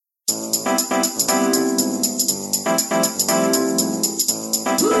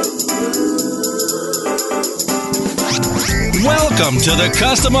Welcome to the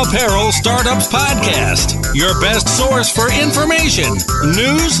Custom Apparel Startups Podcast, your best source for information,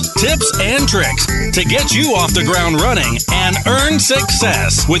 news, tips, and tricks to get you off the ground running and earn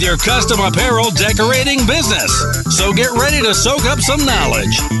success with your custom apparel decorating business. So get ready to soak up some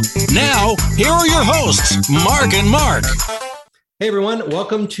knowledge. Now, here are your hosts, Mark and Mark. Hey everyone,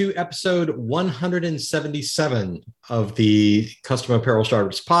 welcome to episode 177 of the Custom Apparel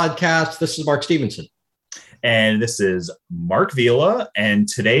Startups Podcast. This is Mark Stevenson. And this is Mark Vila. And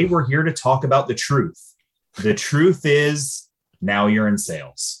today we're here to talk about the truth. The truth is now you're in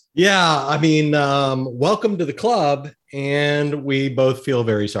sales. Yeah, I mean, welcome to the club. And we both feel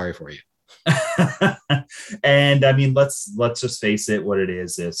very sorry for you. And I mean, let's just face it. What it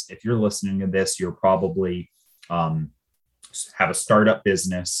is if you're listening to this, you're probably have a startup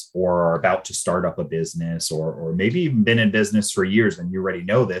business or are about to start up a business or maybe even been in business for years and you already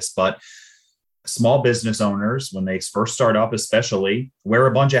know this, but small business owners, when they first start up, especially, wear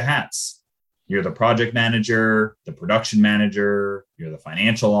a bunch of hats. You're the project manager, the production manager, you're the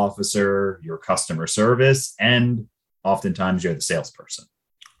financial officer, your customer service, and oftentimes you're the salesperson.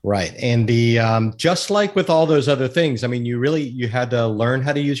 Right. And the just like with all those other things, I mean, you had to learn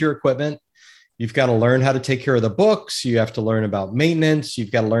how to use your equipment. You've got to learn how to take care of the books. You have to learn about maintenance.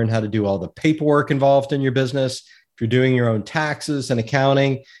 You've got to learn how to do all the paperwork involved in your business. If you're doing your own taxes and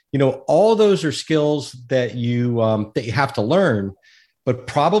accounting, all those are skills that you have to learn, but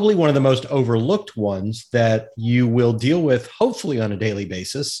probably one of the most overlooked ones that you will deal with, hopefully on a daily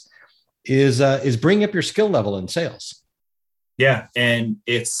basis, is bringing up your skill level in sales. Yeah, and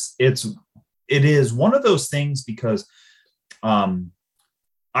it is one of those things because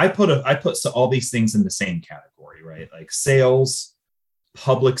I put all these things in the same category, right? Like sales,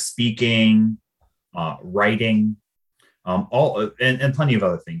 public speaking, writing. And plenty of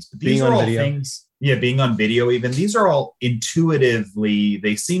other things, but these are all things. Yeah, being on video, even these are all intuitively.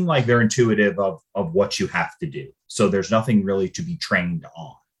 They seem like they're intuitive of what you have to do. So there's nothing really to be trained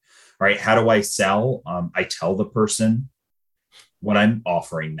on, right? How do I sell? I tell the person what I'm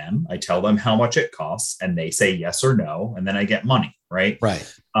offering them. I tell them how much it costs, and they say yes or no, and then I get money, right? Right.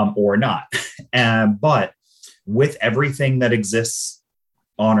 Or not. But with everything that exists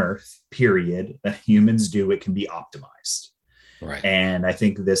on Earth, period, that humans do, it can be optimized. Right. And I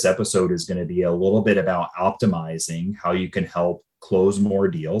think this episode is going to be a little bit about optimizing how you can help close more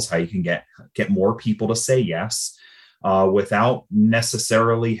deals, how you can get more people to say yes, without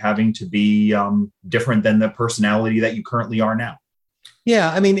necessarily having to be different than the personality that you currently are now.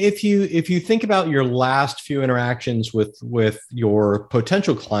 Yeah, I mean, if you think about your last few interactions with your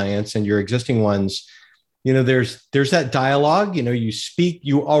potential clients and your existing ones, there's that dialogue.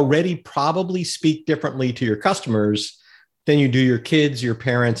 You already probably speak differently to your customers than you do your kids, your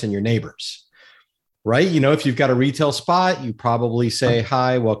parents, and your neighbors, right? If you've got a retail spot, you probably say,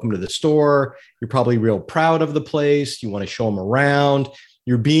 hi, welcome to the store. You're probably real proud of the place. You want to show them around.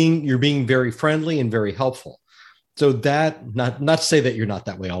 You're being very friendly and very helpful. So that, not to say that you're not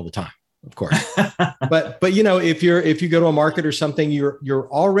that way all the time, of course, but if you go to a market or something, you're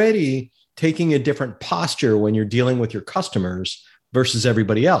already taking a different posture when you're dealing with your customers versus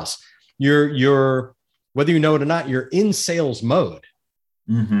everybody else. You're whether you know it or not, you're in sales mode.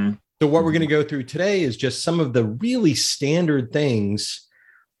 Mm-hmm. So what we're going to go through today is just some of the really standard things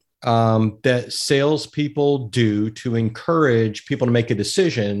that salespeople do to encourage people to make a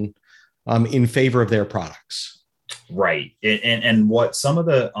decision in favor of their products. Right. And what some of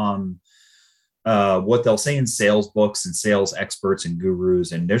the what they'll say in sales books and sales experts and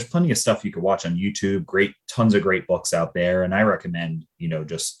gurus, and there's plenty of stuff you could watch on YouTube, tons of great books out there. And I recommend,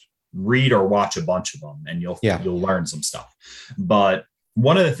 just read or watch a bunch of them and you'll learn some stuff. But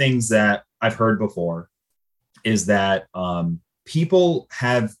one of the things that I've heard before is that people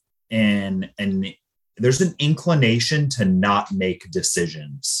have there's an inclination to not make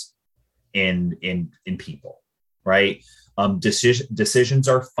decisions in people, right? Decisions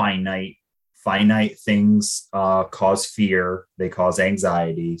are finite things cause fear, they cause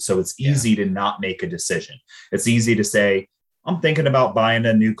anxiety. So it's easy to not make a decision. It's easy to say, I'm thinking about buying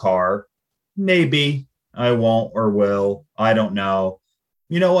a new car. Maybe I won't or will. I don't know.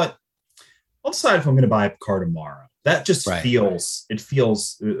 You know what? I'll decide if I'm going to buy a car tomorrow. That just feels,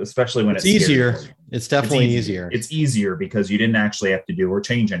 especially when it's easier. Scary. It's definitely easier. It's easier because you didn't actually have to do or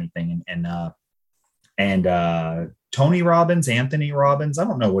change anything. And Tony Robbins, Anthony Robbins, I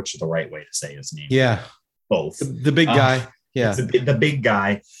don't know which is the right way to say his name. Yeah. Both. The big guy. Yeah. The big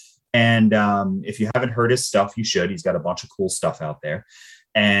guy. And if you haven't heard his stuff, you should. He's got a bunch of cool stuff out there.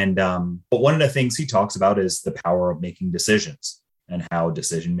 And but one of the things he talks about is the power of making decisions. and how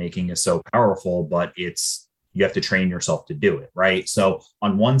decision making is so powerful, but you have to train yourself to do it, right? So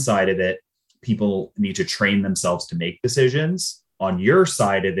on one side of it, people need to train themselves to make decisions. On your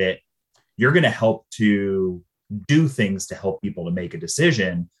side of it, you're going to help to do things to help people to make a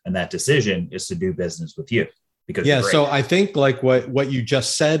decision. And that decision is to do business with you. Because so I think like what you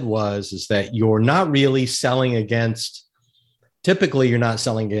just said is that you're not really selling against, typically you're not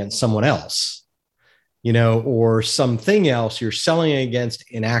selling against someone else, or something else. You're selling against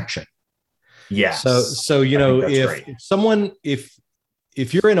inaction. Yes. So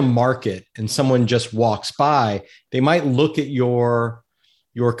if you're in a market and someone just walks by, they might look at your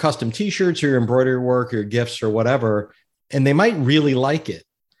custom t-shirts or your embroidery work or your gifts or whatever, and they might really like it,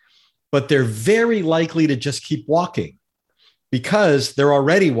 but they're very likely to just keep walking because they're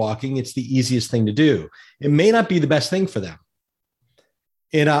already walking. It's the easiest thing to do. It may not be the best thing for them.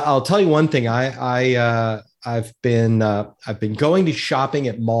 And I'll tell you one thing. I've been going to shopping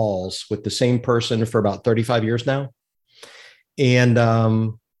at malls with the same person for about 35 years now. And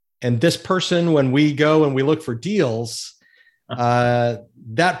this person, when we go and we look for deals,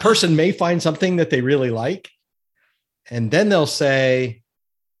 that person may find something that they really like. And then they'll say,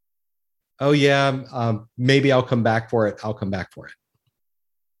 oh yeah, maybe I'll come back for it.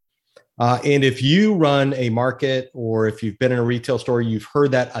 And if you run a market or if you've been in a retail store, you've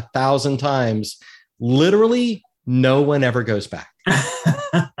heard that 1,000 times. Literally, no one ever goes back.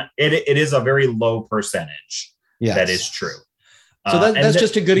 It is a very low percentage. Yes. That is true. So that's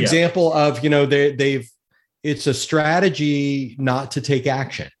just a good example of, it's a strategy not to take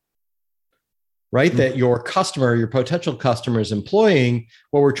action, right? Mm-hmm. That your potential customer is employing.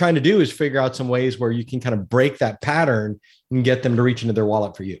 What we're trying to do is figure out some ways where you can kind of break that pattern and get them to reach into their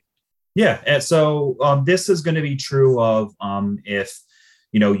wallet for you. Yeah. And so this is going to be true of if,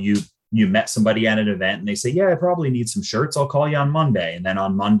 you met somebody at an event and they say, yeah, I probably need some shirts. I'll call you on Monday. And then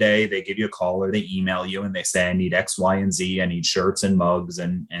on Monday, they give you a call or they email you and they say, I need X, Y, and Z. I need shirts and mugs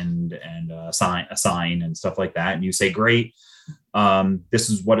and a sign and stuff like that. And you say, great. This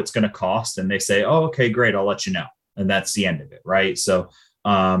is what it's going to cost. And they say, oh, okay, great. I'll let you know. And that's the end of it. Right. So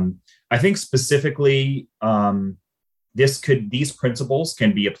I think specifically these principles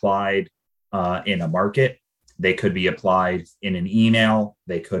can be applied in a market. They could be applied in an email.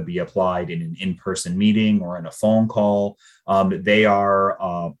 They could be applied in an in-person meeting or in a phone call. They're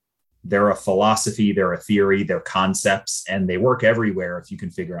a philosophy, they're a theory, they're concepts, and they work everywhere if you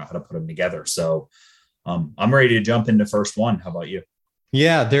can figure out how to put them together. So I'm ready to jump into first one. How about you?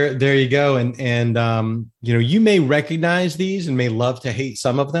 Yeah, there you go. And you may recognize these and may love to hate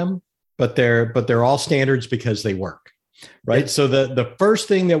some of them, but they're all standards because they work, right? Yeah. So the first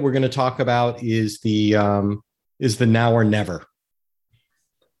thing that we're going to talk about is the now or never,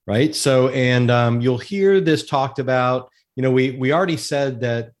 right? So, and you'll hear this talked about, we already said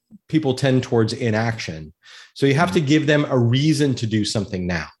that people tend towards inaction. So you have to give them a reason to do something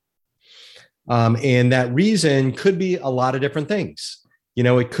now. And that reason could be a lot of different things.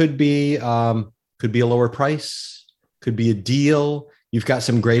 It could be a lower price, could be a deal. You've got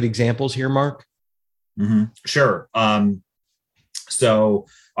some great examples here, Mark. Mm-hmm. Sure. So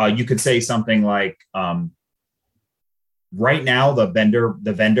you could say something like, right now, the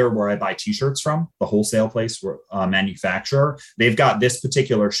vendor where I buy t-shirts from, the wholesale place, manufacturer, they've got this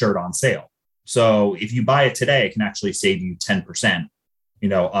particular shirt on sale. So if you buy it today, it can actually save you 10%.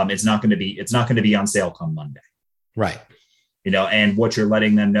 It's not going to be on sale come Monday. Right. And what you're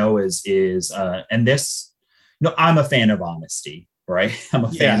letting them know is and this, I'm a fan of honesty, right? I'm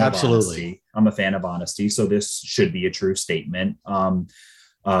a fan of honesty. I'm a fan of honesty. So this should be a true statement.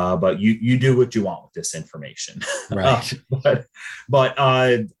 But you do what you want with this information. Right. But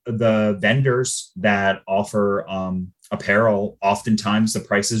the vendors that offer apparel, oftentimes the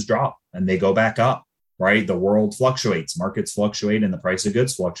prices drop and they go back up, right? The world fluctuates, markets fluctuate, and the price of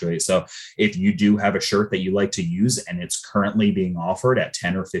goods fluctuate. So if you do have a shirt that you like to use and it's currently being offered at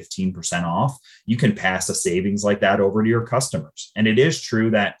 10 or 15% off, you can pass a savings like that over to your customers. And it is true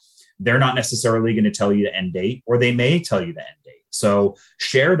that they're not necessarily going to tell you the end date, or they may tell you the end date. So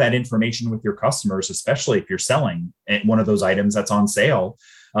share that information with your customers, especially if you're selling one of those items that's on sale,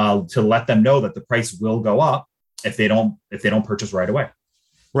 to let them know that the price will go up if they don't purchase right away.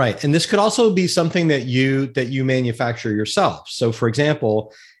 Right. And this could also be something that you manufacture yourself. So for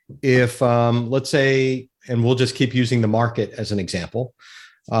example, if let's say, and we'll just keep using the market as an example.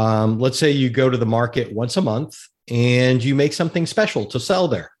 Let's say you go to the market once a month and you make something special to sell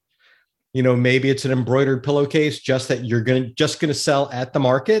there. Maybe it's an embroidered pillowcase just that you're going to sell at the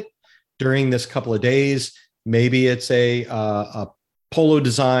market during this couple of days. Maybe it's a polo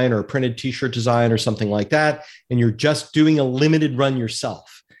design or a printed t-shirt design or something like that, and you're just doing a limited run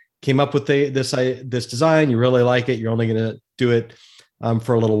yourself, came up with this design, you really like it, you're only going to do it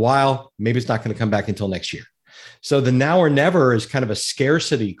for a little while, maybe it's not going to come back until next year. So the now or never is kind of a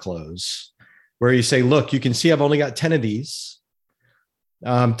scarcity close where you say, look, you can see I've only got 10 of these.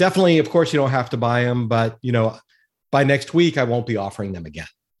 Definitely, of course, you don't have to buy them, but by next week, I won't be offering them again.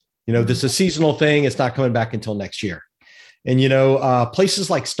 This is a seasonal thing. It's not coming back until next year. And, places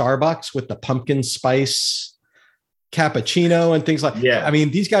like Starbucks with the pumpkin spice cappuccino and things like, I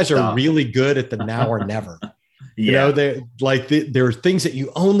mean, these guys are really good at the now or never. There are things that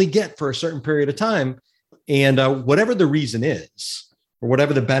you only get for a certain period of time. And whatever the reason is, or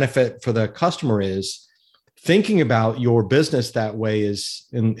whatever the benefit for the customer is, thinking about your business that way is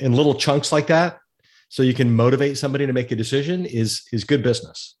in little chunks like that, so you can motivate somebody to make a decision is good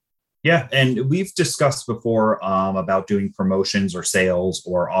business. Yeah. And we've discussed before about doing promotions or sales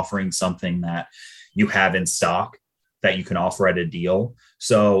or offering something that you have in stock that you can offer at a deal.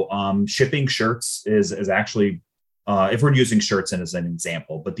 So shipping shirts is actually, if we're using shirts as an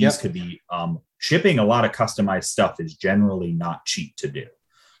example, but these could be shipping a lot of customized stuff is generally not cheap to do.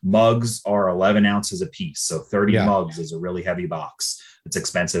 Mugs are 11 ounces a piece. So 30 mugs is a really heavy box. It's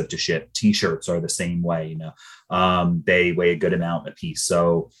expensive to ship. T-shirts are the same way, they weigh a good amount a piece.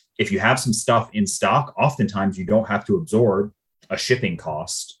 So if you have some stuff in stock, oftentimes you don't have to absorb a shipping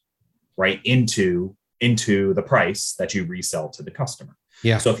cost right into the price that you resell to the customer.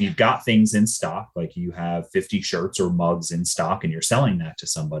 Yeah. So if you've got things in stock, like you have 50 shirts or mugs in stock and you're selling that to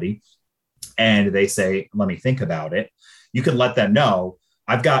somebody and they say, let me think about it, you can let them know,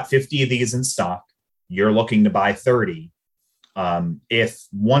 I've got 50 of these in stock. You're looking to buy 30. If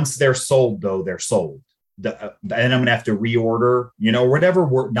once they're sold, though, they're sold. And I'm going to have to reorder, whatever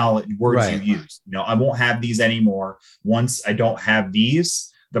words you use. I won't have these anymore. Once I don't have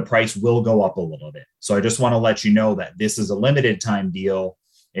these, the price will go up a little bit. So I just want to let you know that this is a limited time deal.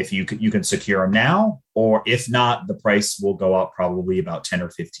 If you can secure them now, or if not, the price will go up probably about 10 or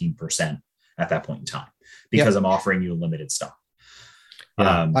 15% at that point in time because I'm offering you limited stock.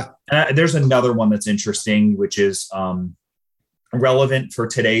 There's another one that's interesting, which is relevant for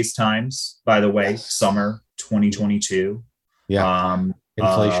today's times, by the way, summer 2022.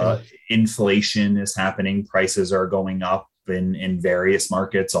 Inflation is happening. Prices are going up in various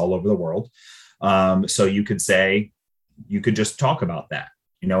markets all over the world. So you could just talk about that.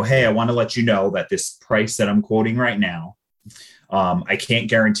 Hey, I want to let you know that this price that I'm quoting right now, I can't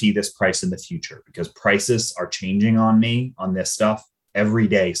guarantee this price in the future because prices are changing on me on this stuff every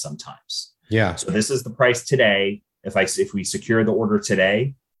day sometimes. Yeah. So this is the price today. If we secure the order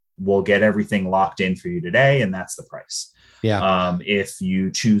today, we'll get everything locked in for you today, and that's the price. Yeah. If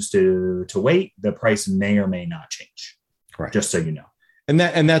you choose to wait, the price may or may not change. Correct. Just so you know. And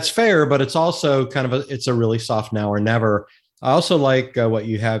that's fair, but it's also kind of it's a really soft now or never. I also like what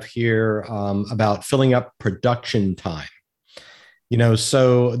you have here about filling up production time.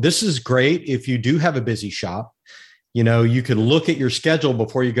 So this is great if you do have a busy shop. You could look at your schedule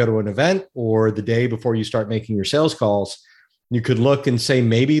before you go to an event or the day before you start making your sales calls. You could look and say,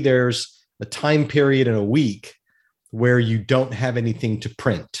 maybe there's a time period in a week where you don't have anything to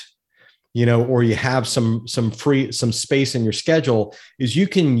print, or you have some space in your schedule, is you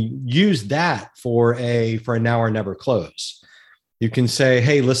can use that for a now or never close. You can say,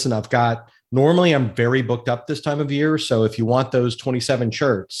 hey, listen, normally I'm very booked up this time of year. So if you want those 27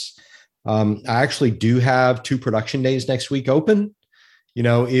 shirts, I actually do have 2 production days next week open.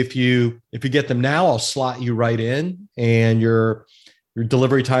 If you get them now, I'll slot you right in and your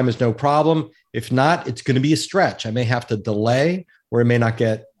delivery time is no problem. If not, it's going to be a stretch. I may have to delay or it may not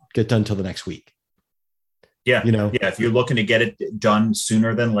get done till the next week. Yeah. If you're looking to get it done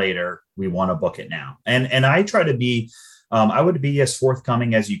sooner than later, we want to book it now. And I try to be, I would be as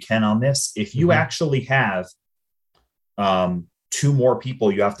forthcoming as you can on this. If you actually have, 2 more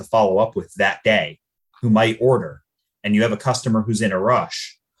people you have to follow up with that day who might order, and you have a customer who's in a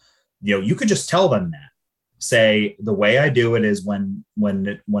rush, you could just tell them that. Say, the way I do it is when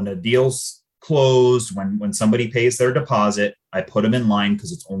a deal's closed, when somebody pays their deposit, I put them in line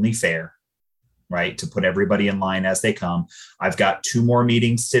because it's only fair, right? To put everybody in line as they come. I've got 2 more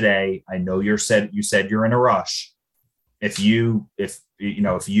meetings today. I know you said you're in a rush. If you put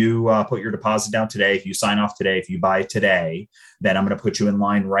your deposit down today, if you sign off today, if you buy today, then I'm going to put you in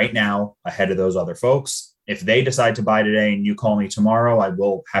line right now ahead of those other folks. If they decide to buy today and you call me tomorrow, I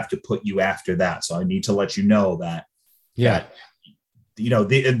will have to put you after that. So I need to let you know that. Yeah.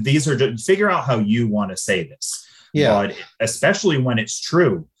 These are just figure out how you want to say this. Yeah. But especially when it's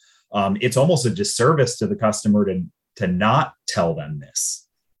true, it's almost a disservice to the customer to not tell them this,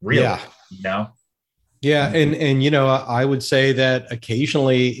 really. Yeah. You know? Yeah. And, I would say that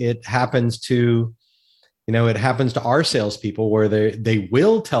occasionally it happens to our salespeople where they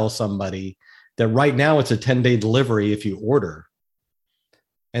will tell somebody that right now it's a 10-day delivery if you order.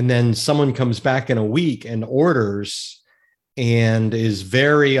 And then someone comes back in a week and orders and is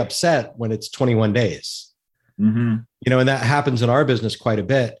very upset when it's 21 days. Mm-hmm. And that happens in our business quite a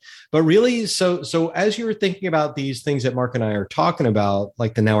bit. But really, so as you're thinking about these things that Mark and I are talking about,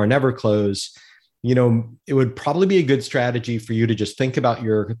 like the now or never close, it would probably be a good strategy for you to just think about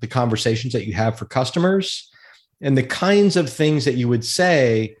the conversations that you have for customers and the kinds of things that you would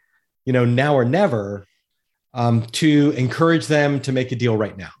say, now or never, to encourage them to make a deal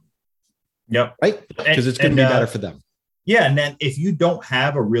right now. Yep. Right. Because it's going to be better for them. Yeah. And then if you don't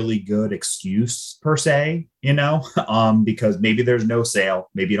have a really good excuse per se, because maybe there's no sale,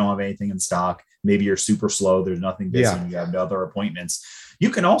 maybe you don't have anything in stock, maybe you're super slow, there's nothing busy, you have other appointments,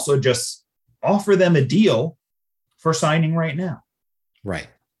 you can also just offer them a deal for signing right now. Right.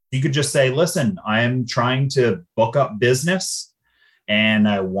 You could just say, listen, I am trying to book up business and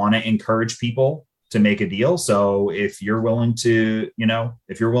I want to encourage people to make a deal. So if you're willing to,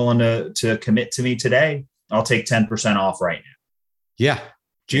 to commit to me today, I'll take 10% off right now. Yeah.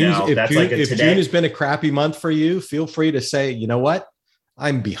 If June has been a crappy month for you, feel free to say, you know what,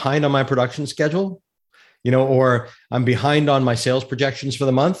 I'm behind on my production schedule, or I'm behind on my sales projections for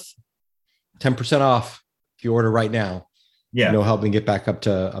the month, 10% off if you order right now. Yeah. Help me get back up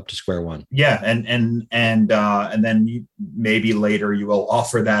to square one. Yeah. And then maybe later you will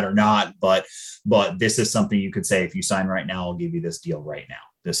offer that or not, but this is something you could say, if you sign right now, I'll give you this deal right now.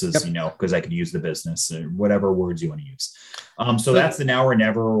 This is, because I could use the business or whatever words you want to use. So that's the now or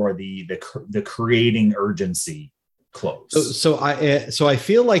never, or the creating urgency close. So I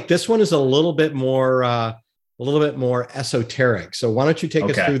feel like this one is a little bit more esoteric. So why don't you take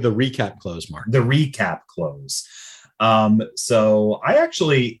us through the recap close, Mark? The recap close. So I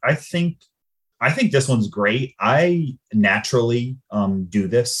think this one's great. I naturally do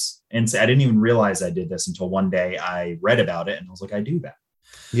this, and I didn't even realize I did this until one day I read about it and I was like, I do that.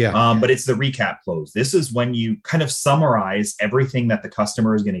 Yeah. But it's the recap close. This is when you kind of summarize everything that the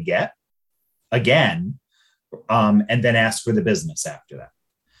customer is going to get again, and then ask for the business after that.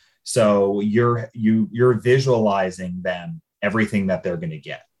 So you're visualizing them everything that they're going to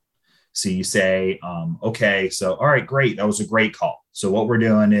get. So you say, okay, so all right, great. That was a great call. So what we're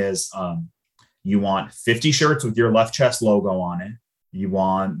doing is you want 50 shirts with your left chest logo on it. You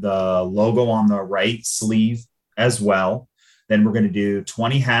want the logo on the right sleeve as well. Then we're going to do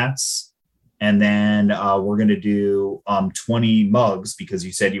 20 hats. And then we're going to do 20 mugs, because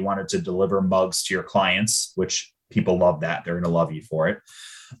you said you wanted to deliver mugs to your clients, which people love that. They're going to love you for it.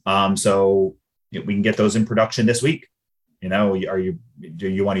 So we can get those in production this week. Do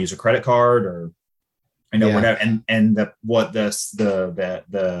you want to use a credit card or, whatever. And the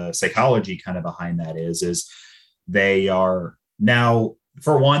psychology kind of behind that is they are now,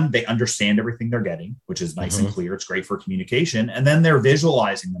 for one, they understand everything they're getting, which is nice and clear. It's great for communication. And then they're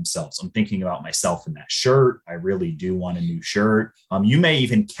visualizing themselves. I'm thinking about myself in that shirt. I really do want a new shirt. You may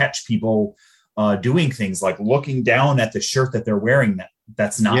even catch people doing things like looking down at the shirt that they're wearing.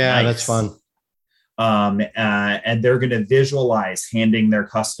 That's not nice. Yeah, that's fun. And they're going to visualize handing their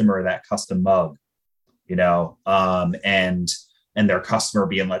customer that custom mug, and their customer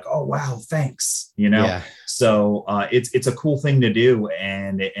being like, oh, wow, thanks. Yeah. So it's a cool thing to do.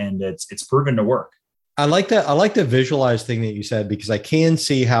 And it's proven to work. I like that. I like the visualize thing that you said, because I can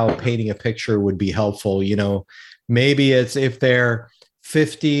see how painting a picture would be helpful. Maybe it's if they're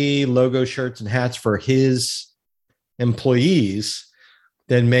 50 logo shirts and hats for his employees,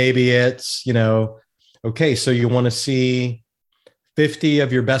 then maybe it's, okay, so you want to see 50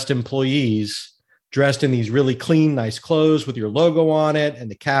 of your best employees dressed in these really clean, nice clothes with your logo on it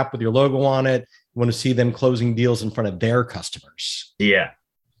and the cap with your logo on it. You want to see them closing deals in front of their customers. Yeah.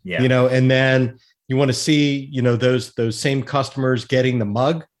 Yeah. And then you want to see, those same customers getting the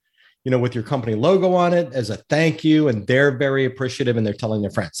mug, with your company logo on it as a thank you. And they're very appreciative and they're telling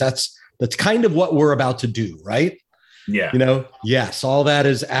their friends. That's kind of what we're about to do, right? Yeah. Yes, all that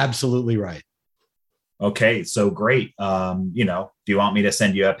is absolutely right. Okay, so great. Do you want me to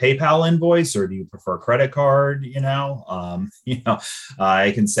send you a PayPal invoice, or do you prefer credit card?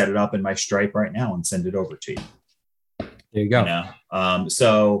 I can set it up in my Stripe right now and send it over to you. There you go.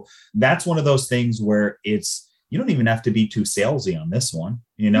 So that's one of those things where you don't even have to be too salesy on this one.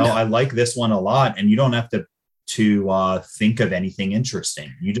 No. I like this one a lot, and you don't have to think of anything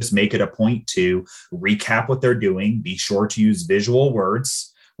interesting. You just make it a point to recap what they're doing. Be sure to use visual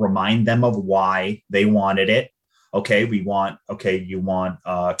words. Remind them of why they wanted it. Okay, you want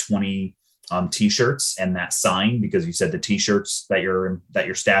 20 t-shirts and that sign, because you said the t-shirts that your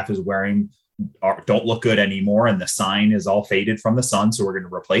staff is wearing don't look good anymore, and the sign is all faded from the sun, so we're going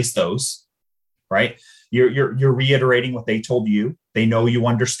to replace those. Right? You're reiterating what they told you. They know you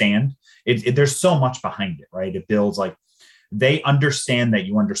understand it. There's so much behind it, right? It builds, like, they understand that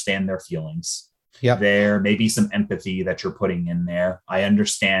you understand their feelings. Yeah, there may be some empathy that you're putting in there. I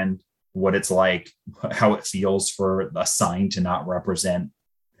understand what it's like, how it feels for a sign to not represent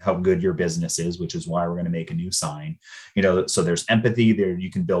how good your business is, which is why we're going to make a new sign. So there's empathy there. You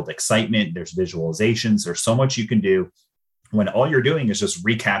can build excitement. There's visualizations. There's so much you can do when all you're doing is just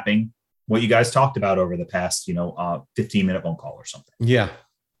recapping what you guys talked about over the past, 15-minute phone call or something. Yeah.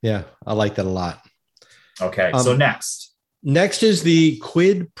 I like that a lot. Okay. So next is the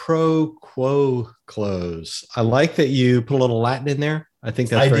quid pro quo close. I like that you put a little Latin in there. I think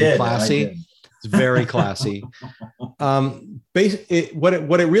that's very classy. It's very classy. What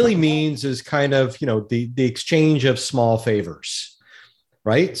it really means is kind of, the exchange of small favors,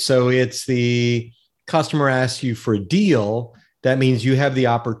 right? So it's the customer asks you for a deal. That means you have the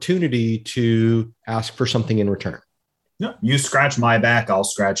opportunity to ask for something in return. Yeah, you scratch my back, I'll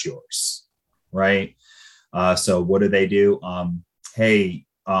scratch yours, right? So what do? Hey,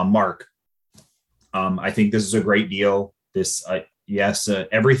 Mark, I think this is a great deal. Yes,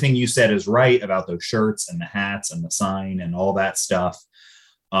 everything you said is right about those shirts and the hats and the sign and all that stuff.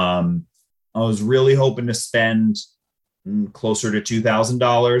 I was really hoping to spend closer to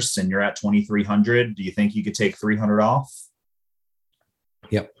 $2,000, and you're at $2,300. Do you think you could take $300 off?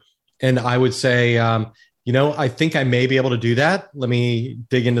 Yep. And I would say, I think I may be able to do that. Let me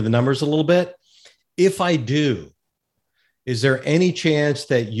dig into the numbers a little bit. If I do, is there any chance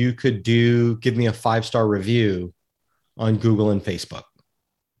that you could give me a 5-star review on Google and Facebook?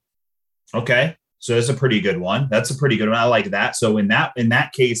 Okay. So that's a pretty good one. I like that. So in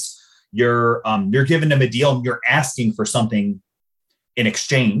that case, you're giving them a deal and you're asking for something in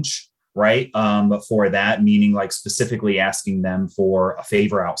exchange, right? For that, meaning like specifically asking them for a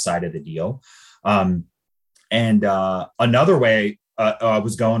favor outside of the deal. And another way I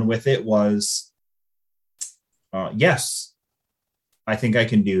was going with it was, yes, I think I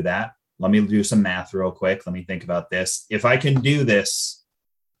can do that. Let me do some math real quick. Let me think about this. If I can do this,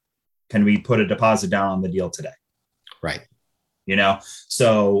 can we put a deposit down on the deal today? Right.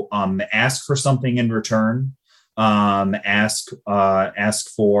 So ask for something in return. Ask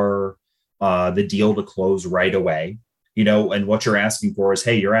for the deal to close right away. And what you're asking for is,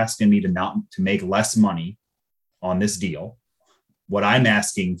 hey, you're asking me to make less money on this deal. What I'm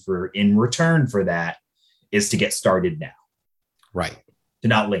asking for in return for that is to get started now. Right. To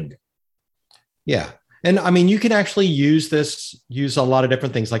not linger. Yeah. And I mean, you can actually use a lot of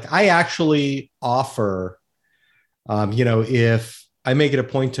different things. Like I actually offer, if I make it a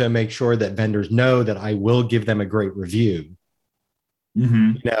point to make sure that vendors know that I will give them a great review,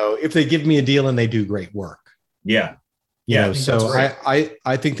 if they give me a deal and they do great work. Yeah. So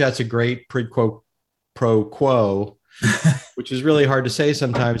I think that's a great pro quo, which is really hard to say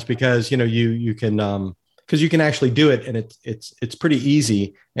sometimes because, you can, because you can actually do it and it's pretty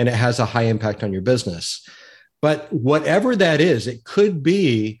easy and it has a high impact on your business. But whatever that is, it could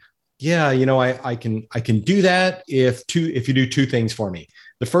be, I can do that if you do two things for me.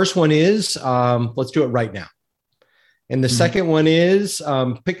 The first one is let's do it right now. And the second one is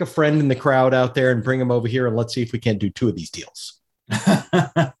pick a friend in the crowd out there and bring them over here and let's see if we can't do two of these deals. You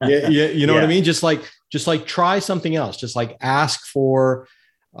know what I mean? Just like try something else. Just like ask for.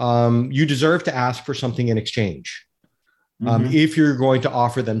 You deserve to ask for something in exchange if you're going to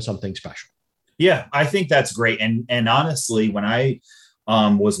offer them something special. Yeah, I think that's great. And honestly, when I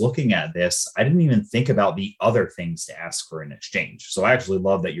was looking at this, I didn't even think about the other things to ask for in exchange. So I actually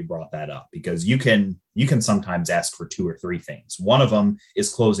love that you brought that up because you can sometimes ask for 2 or 3 things. One of them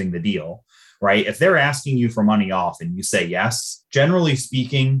is closing the deal, right? If they're asking you for money off and you say yes, generally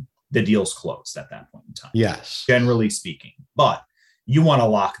speaking, the deal's closed at that point in time. Yes. Generally speaking. But you want to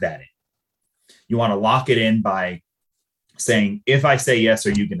lock that in. You want to lock it in by saying, if I say yes,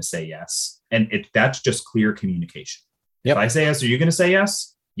 are you going to say yes? And that's just clear communication. Yep. If I say yes, are you going to say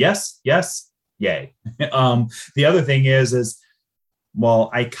yes? Yes, yay. The other thing is, well,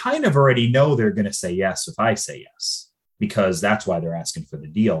 I kind of already know they're going to say yes if I say yes, because that's why they're asking for the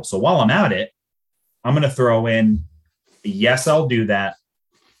deal. So while I'm at it, I'm going to throw in, yes, I'll do that.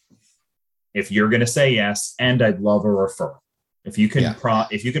 If you're going to say yes, and I'd love a referral. If you can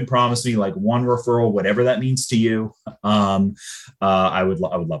promise me like 1 referral, whatever that means to you, I would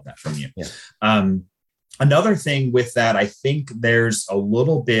love that from you. Yeah. Another thing with that, I think there's a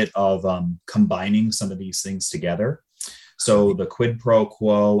little bit of combining some of these things together. So the quid pro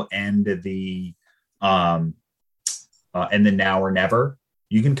quo and the now or never,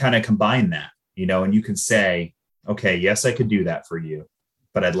 you can kind of combine that, and you can say, okay, yes, I could do that for you,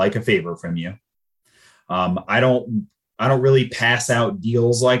 but I'd like a favor from you. I don't really pass out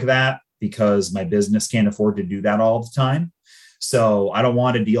deals like that because my business can't afford to do that all the time. So I don't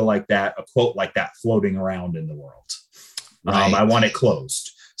want a deal like that, a quote like that floating around in the world. Right. I want it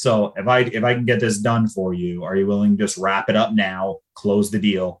closed. So if I can get this done for you, are you willing to just wrap it up now, close the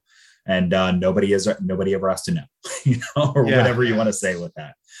deal, and nobody ever has to know, or whatever you want to say with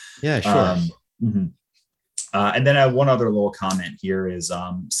that. Yeah, sure. And then I have one other little comment here is,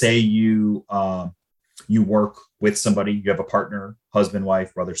 say you work with somebody, you have a partner, husband,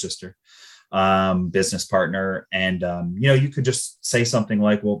 wife, brother, sister, business partner. And, you could just say something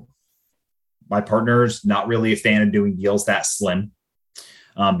like, well, my partner's not really a fan of doing deals that slim,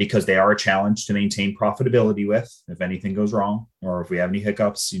 because they are a challenge to maintain profitability with, if anything goes wrong, or if we have any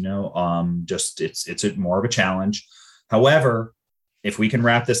hiccups, it's more of a challenge. However, if we can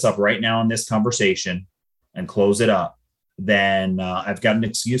wrap this up right now in this conversation and close it up, then I've got an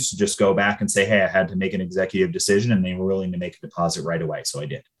excuse to just go back and say, hey, I had to make an executive decision and they were willing to make a deposit right away. So I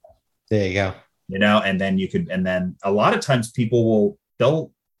did. There you go. And then a lot of times people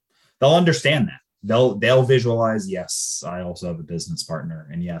they'll understand that. They'll visualize, yes, I also have a business partner,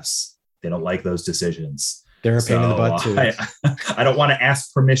 and yes, they don't like those decisions. They're a pain in the butt too. I don't want to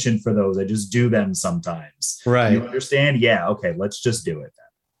ask permission for those. I just do them sometimes. Right. You understand? Yeah. Okay. Let's just do it then.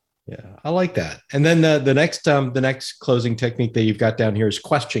 Yeah, I like that. And then the next closing technique that you've got down here is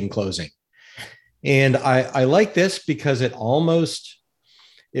question closing. And I like this because it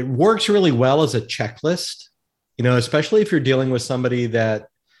works really well as a checklist, especially if you're dealing with somebody that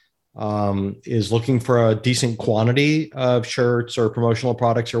is looking for a decent quantity of shirts or promotional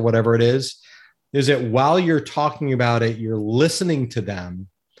products or whatever it is that while you're talking about it, you're listening to them,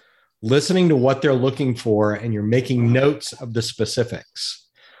 listening to what they're looking for, and you're making notes of the specifics.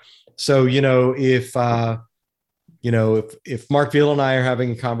 So, if Mark Veal and I are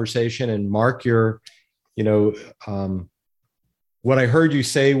having a conversation, and Mark, what I heard you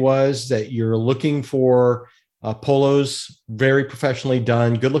say was that you're looking for polos, very professionally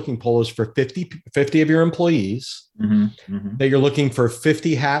done, good looking polos for 50 of your employees, that you're looking for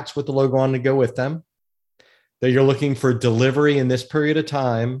 50 hats with the logo on to go with them, that you're looking for delivery in this period of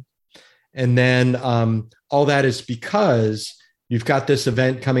time. And then all that is because you've got this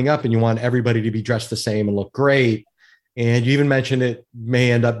event coming up and you want everybody to be dressed the same and look great. And you even mentioned it may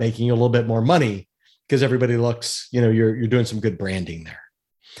end up making you a little bit more money because everybody looks, you're doing some good branding there.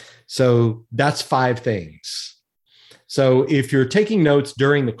 So that's 5 things. So if you're taking notes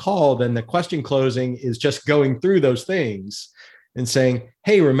during the call, then the question closing is just going through those things and saying,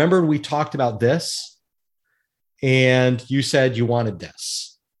 hey, remember we talked about this and you said you wanted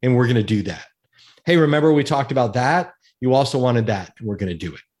this and we're going to do that. Hey, remember we talked about that? You also wanted that, and we're going to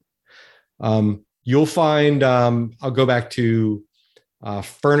do it. You'll find, I'll go back to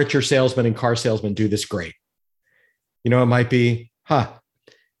furniture salesmen and car salesmen do this great. It might be,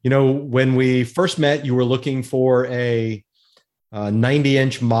 when we first met, you were looking for a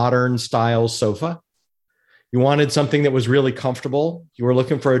 90-inch modern style sofa. You wanted something that was really comfortable. You were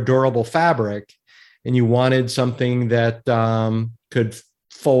looking for a durable fabric, and you wanted something that could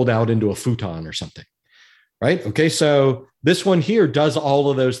fold out into a futon or something. Right. Okay. So this one here does all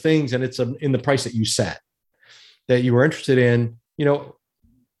of those things, and it's in the price that you set, that you were interested in.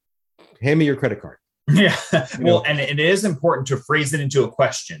 Hand me your credit card. Yeah. Well, and it is important to phrase it into a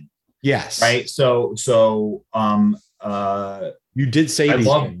question. Yes. Right. So you did say these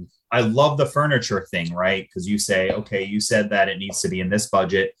things. I love the furniture thing, right? Because you say, okay, you said that it needs to be in this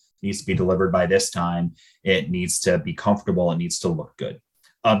budget, it needs to be delivered by this time, it needs to be comfortable, it needs to look good.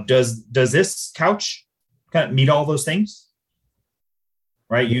 Does this couch kind of meet all those things?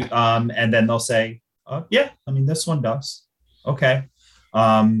 Right. And then they'll say, yeah, this one does. Okay.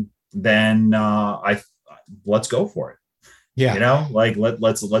 Then let's go for it. Yeah.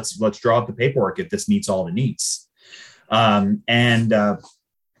 Let's draw up the paperwork if this meets all the needs. You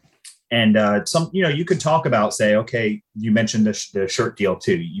could talk about, say, okay, you mentioned the shirt deal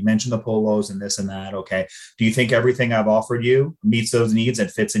too. You mentioned the polos and this and that. Okay. Do you think everything I've offered you meets those needs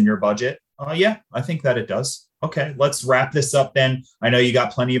and fits in your budget? Yeah, I think that it does. Okay. Let's wrap this up then. I know you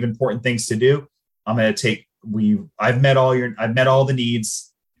got plenty of important things to do. I've met all the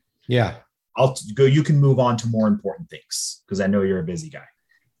needs. Yeah. I'll go. You can move on to more important things because I know you're a busy guy.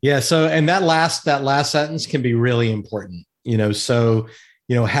 Yeah. So, and that last sentence can be really important, so,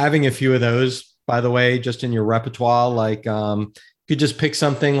 having a few of those by the way, just in your repertoire, like you could just pick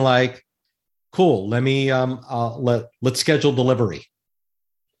something like, cool, let me let's schedule delivery.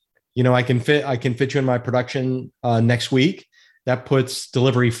 You know, I can fit you in my production next week. That puts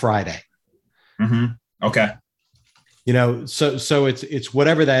delivery Friday. Mm-hmm. Okay. You know, so it's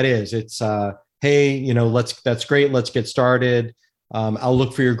whatever that is. It's hey, you know, that's great. Let's get started. I'll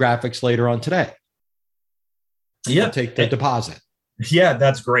look for your graphics later on today. Yeah. I'll take the deposit. Yeah,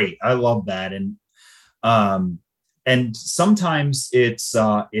 that's great. I love that. And sometimes it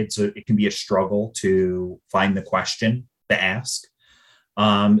can be a struggle to find the question to ask.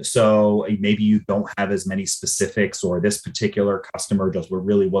 So maybe you don't have as many specifics, or this particular customer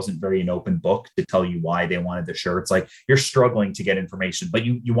really wasn't very an open book to tell you why they wanted the shirts. Like, you're struggling to get information, but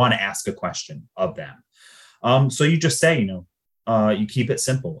you want to ask a question of them. So you just say, you keep it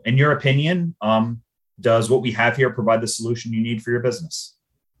simple. In your opinion, does what we have here provide the solution you need for your business?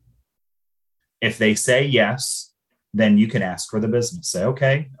 If they say yes, then you can ask for the business. Say,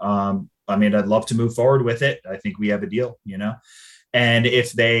 okay, I'd love to move forward with it. I think we have a deal, And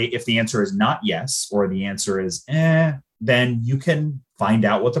if the answer is not yes, or the answer is then you can find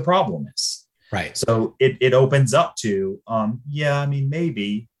out what the problem is. Right. So it opens up to,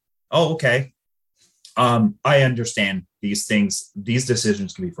 maybe. Oh, okay. I understand these things. These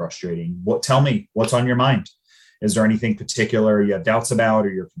decisions can be frustrating. Tell me what's on your mind. Is there anything particular you have doubts about or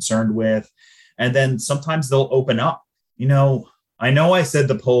you're concerned with? And then sometimes they'll open up. I know I said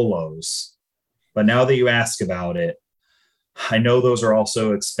the polos, but now that you ask about it, I know those are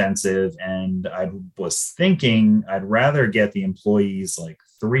also expensive. And I was thinking I'd rather get the employees like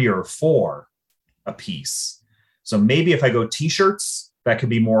 3 or 4 a piece. So maybe if I go t-shirts, that could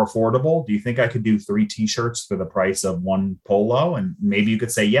be more affordable. Do you think I could do 3 t-shirts for the price of 1 polo? And maybe you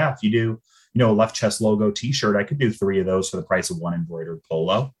could say, yeah, if you do, a left chest logo t-shirt, I could do 3 of those for the price of 1 embroidered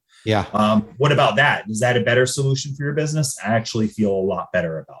polo. Yeah. What about that? Is that a better solution for your business? I actually feel a lot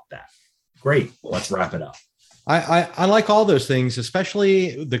better about that. Great. Let's wrap it up. I like all those things,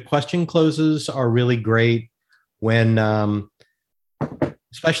 especially the question closes are really great when,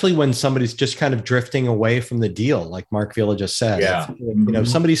 especially when somebody's just kind of drifting away from the deal, like Mark Vila just said. Yeah.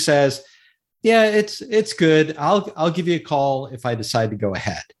 Somebody says, yeah, it's good. I'll give you a call if I decide to go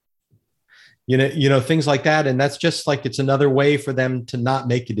ahead. Things like that. And that's just like, it's another way for them to not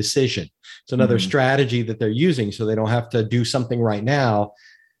make a decision. It's another strategy that they're using so they don't have to do something right now.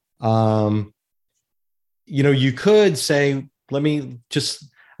 You could say, I'll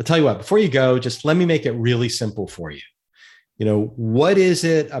tell you what, before you go, just let me make it really simple for you. What is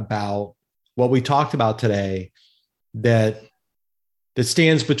it about what we talked about today that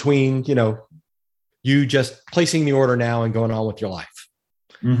stands between, you just placing the order now and going on with your life?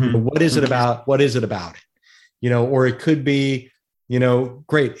 Mm-hmm. What is it about it? Or it could be,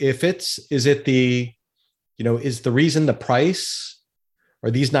 great. Is the reason the price? Are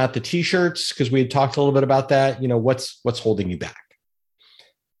these not the t-shirts? Because we had talked a little bit about that. What's holding you back?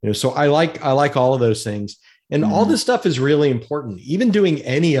 So I like all of those things. And all this stuff is really important. Even doing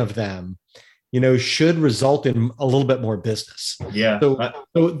any of them, should result in a little bit more business. Yeah.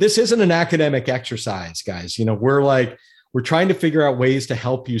 So this isn't an academic exercise, guys. We're trying to figure out ways to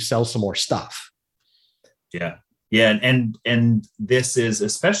help you sell some more stuff. Yeah. Yeah. And this is,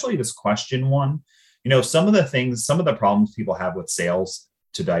 especially this question one, some of the problems people have with sales,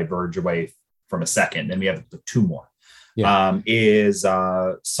 to diverge away from a second, and we have 2 more, is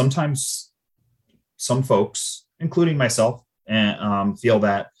sometimes some folks, including myself, feel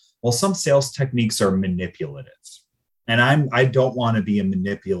that, well, some sales techniques are manipulative, and I don't want to be a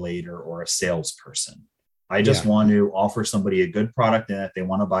manipulator or a salesperson. I just want to offer somebody a good product, and if they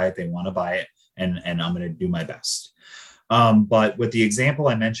want to buy it, they want to buy it, and I'm going to do my best. But with the example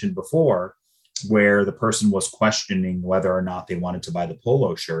I mentioned before, where the person was questioning whether or not they wanted to buy the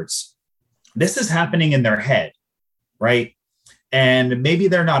polo shirts, this is happening in their head, right? And maybe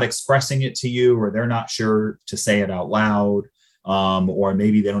they're not expressing it to you, or they're not sure to say it out loud, or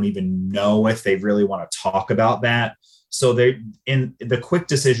maybe they don't even know if they really want to talk about that. So the quick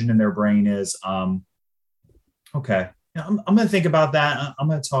decision in their brain is, okay, I'm going to think about that. I'm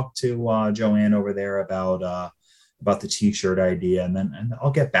going to talk to Joanne over there about the t-shirt idea, and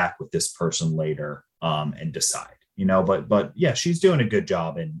I'll get back with this person later and decide. But yeah, she's doing a good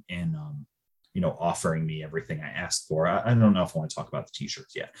job in offering me everything I asked for. I don't know if I want to talk about the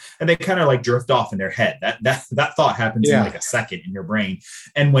t-shirts yet. And they kind of like drift off in their head. That thought happens in like a second in your brain.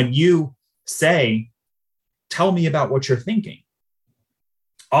 And when you say, tell me about what you're thinking,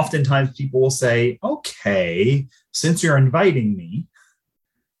 oftentimes people will say, okay, since you're inviting me,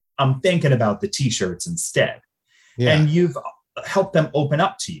 I'm thinking about the t-shirts instead. Yeah. And you've helped them open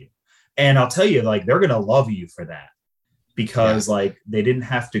up to you. And I'll tell you, like, they're going to love you for that, because like they didn't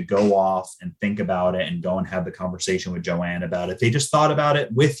have to go off and think about it and go and have the conversation with Joanne about it. They just thought about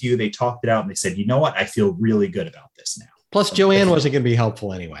it with you. They talked it out and they said, you know what? I feel really good about this now. Plus, Joanne wasn't going to be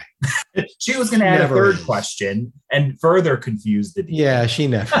helpful anyway. She was going to add a third question and further confuse the deal. Yeah, she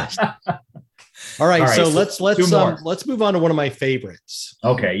never. All right, so let's move on to one of my favorites.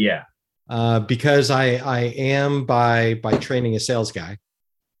 Okay, yeah. Because I am by training a sales guy,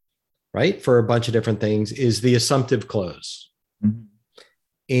 right, for a bunch of different things, is the assumptive close. Mm-hmm.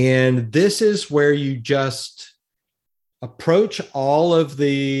 And this is where you just approach all of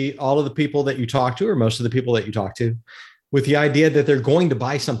the people that you talk to, or most of the people that you talk to, with the idea that they're going to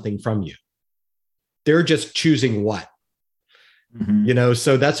buy something from you. They're just choosing what. Mm-hmm.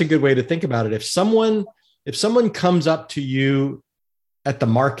 So that's a good way to think about it. If someone comes up to you at the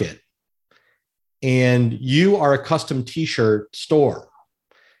market and you are a custom t-shirt store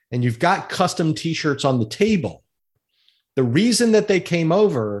and you've got custom t-shirts on the table, the reason that they came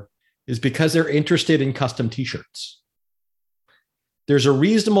over is because they're interested in custom t-shirts. There's a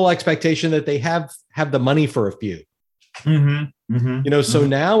reasonable expectation that they have the money for a few. Mm-hmm. Mm-hmm. So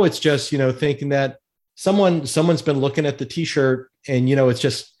now it's just, thinking that someone's been looking at the t-shirt and, it's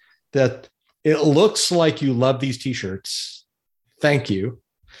just that it looks like you love these t-shirts. Thank you.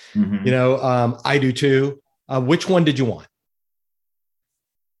 Mm-hmm. I do too. Which one did you want?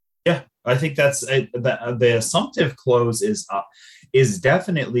 Yeah, I think that's the assumptive close is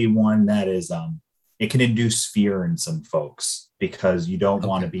definitely one that is, it can induce fear in some folks, because you don't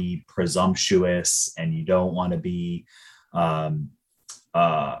want to be presumptuous, and you don't want to be,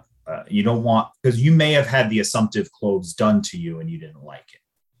 you don't want, because you may have had the assumptive close done to you and you didn't like it.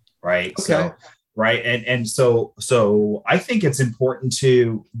 Right. Okay. So, right. And so I think it's important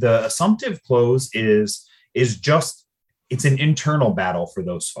the assumptive close is just, it's an internal battle for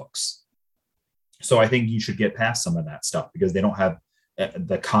those folks. So I think you should get past some of that stuff, because they don't have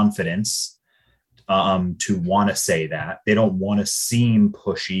the confidence to want to say that. They don't want to seem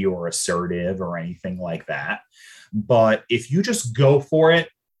pushy or assertive or anything like that. But if you just go for it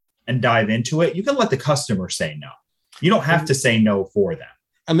and dive into it, you can let the customer say no. You don't have to say no for them.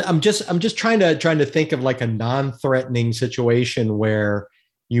 I'm just trying to think of like a non-threatening situation where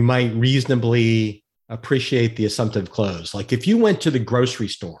you might reasonably appreciate the assumptive close. Like if you went to the grocery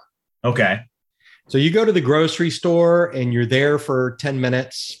store. Okay. So you go to the grocery store and you're there for 10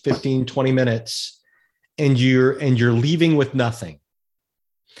 minutes, 15, 20 minutes, and you're leaving with nothing.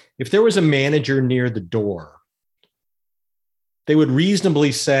 If there was a manager near the door, they would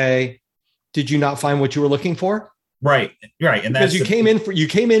reasonably say, "Did you not find what you were looking for?" Right. And because you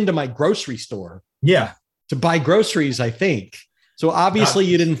came into my grocery store. Yeah. To buy groceries, I think. So obviously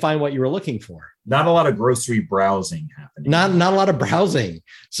you didn't find what you were looking for. Not a lot of grocery browsing happening. Not a lot of browsing.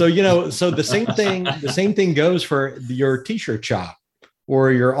 So, so the same thing goes for your t-shirt shop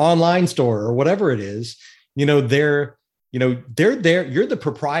or your online store or whatever it is. They're there. You're the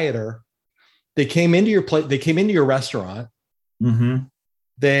proprietor. They came into your place. They came into your restaurant. Mm-hmm.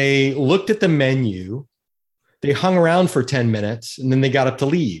 They looked at the menu. They hung around for 10 minutes and then they got up to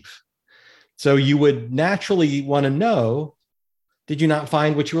leave. So you would naturally want to know, did you not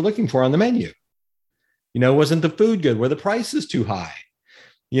find what you were looking for on the menu? Wasn't the food good? Were the prices too high?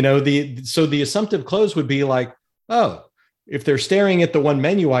 So the assumptive close would be like, oh, if they're staring at the one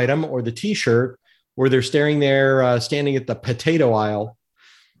menu item or the t-shirt, or they're standing at the potato aisle,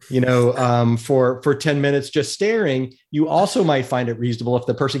 for 10 minutes, just staring, you also might find it reasonable if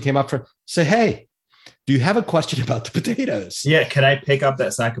the person came up say, hey, do you have a question about the potatoes? Yeah. Can I pick up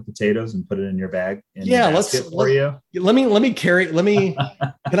that sack of potatoes and put it in your bag? For you. Let me carry.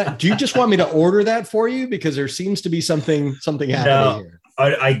 Do you just want me to order that for you? Because there seems to be something happening here.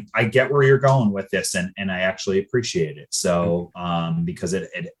 I get where you're going with this, and I actually appreciate it. So, because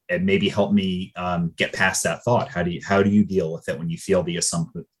it maybe helped me get past that thought. How do you deal with it when you feel the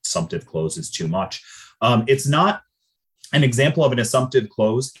assumptive close is too much? It's not an example of an assumptive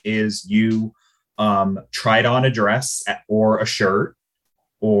close is you tried on a dress or a shirt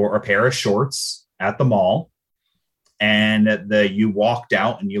or a pair of shorts at the mall, and you walked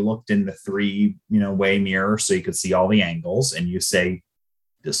out and you looked in the three-way mirror so you could see all the angles, and you say,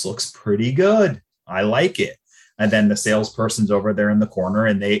 this looks pretty good. I like it. And then the salesperson's over there in the corner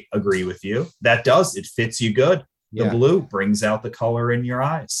and they agree with you. It fits you good. The blue brings out the color in your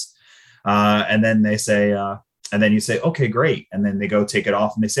eyes. And then they say, and then you say, okay, great. And then they go take it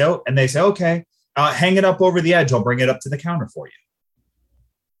off and they say, okay, hang it up over the edge. I'll bring it up to the counter for you.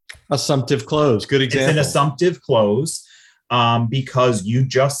 Assumptive close. Good example. It's an assumptive close because you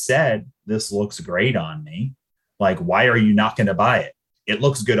just said, this looks great on me. Like, why are you not going to buy it? It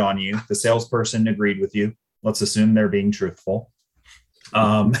looks good on you. The salesperson agreed with you. Let's assume they're being truthful.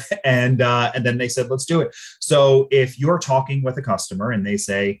 And then they said, let's do it. So if you're talking with a customer and they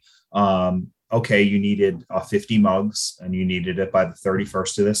say, okay, you needed 50 mugs and you needed it by the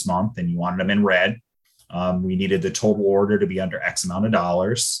 31st of this month and you wanted them in red. We needed the total order to be under X amount of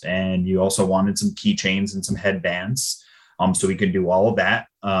dollars. And you also wanted some keychains and some headbands. So we could do all of that.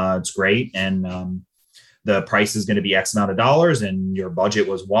 It's great. And the price is going to be X amount of dollars and your budget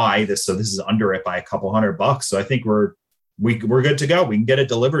was Y. So this is under it by a couple $100. So I think we're good to go. We can get it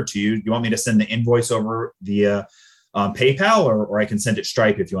delivered to you. You want me to send the invoice over via PayPal or I can send it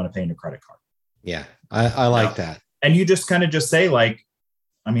Stripe if you want to pay in a credit card. Yeah, I like that. And you just kind of just say like,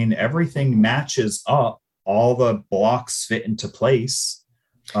 I mean, everything matches up. All the blocks fit into place.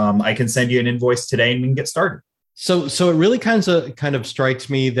 I can send you an invoice today and we can get started. So it really kind of strikes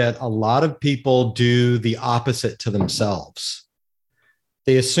me that a lot of people do the opposite to themselves.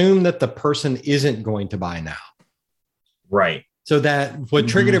 They assume that the person isn't going to buy now. Right. So that what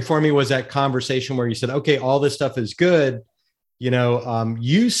triggered it for me was that conversation where you said, okay, all this stuff is good. You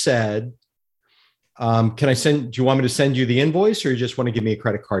said, do you want me to send you the invoice or you just want to give me a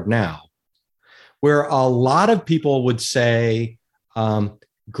credit card now? Where a lot of people would say,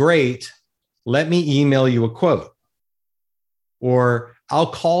 great, let me email you a quote, or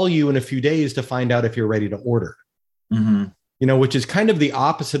I'll call you in a few days to find out if you're ready to order, which is kind of the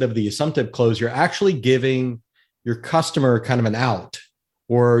opposite of the assumptive close. You're actually giving your customer kind of an out,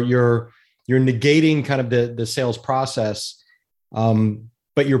 or you're negating kind of the sales process.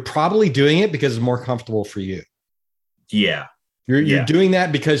 But you're probably doing it because it's more comfortable for you. Yeah. You're doing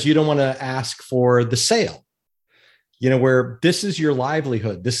that because you don't want to ask for the sale, where this is your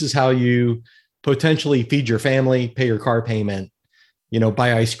livelihood. This is how you potentially feed your family, pay your car payment,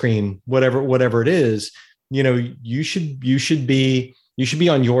 buy ice cream, whatever it is. You should be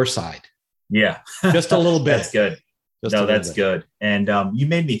on your side. Yeah. Just a little bit. That's good. That's good. And you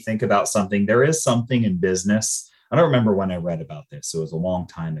made me think about something. There is something in business. I don't remember when I read about this. It was a long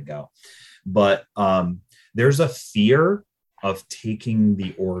time ago, but there's a fear of taking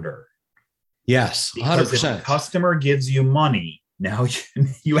the order. Yes, 100%. Because if a customer gives you money, now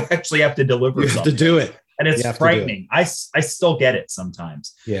you actually have to deliver. You have to do it. And it's frightening. I still get it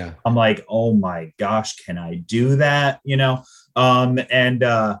sometimes. Yeah. I'm like, oh my gosh, can I do that? You got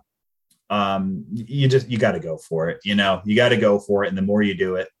to go for it. You got to go for it. And the more you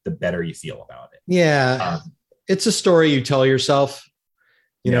do it, the better you feel about it. Yeah. It's a story you tell yourself,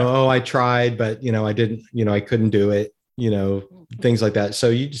 oh, I tried, but, I didn't, I couldn't do it, things like that. So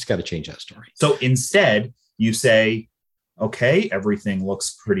you just got to change that story. So instead you say, okay, everything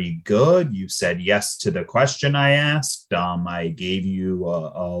looks pretty good. You said yes to the question I asked. I gave you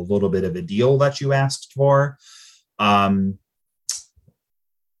a little bit of a deal that you asked for.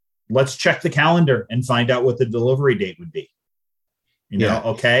 Let's check the calendar and find out what the delivery date would be.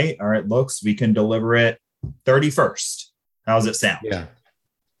 Okay. All right. We can deliver it 31st. How's it sound? Yeah.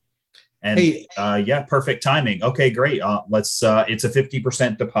 And perfect timing. Okay, great. It's a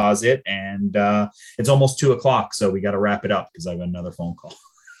 50% deposit and it's almost 2:00. So we got to wrap it up because I have another phone call.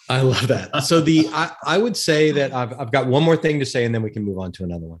 I love that. So I would say that I've got one more thing to say and then we can move on to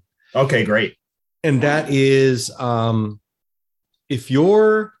another one. Okay, great. And that is if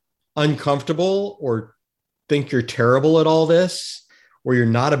you're uncomfortable or think you're terrible at all this, or you're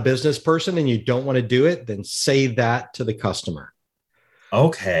not a business person and you don't want to do it, then say that to the customer.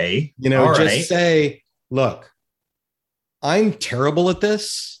 Okay. Say, look, I'm terrible at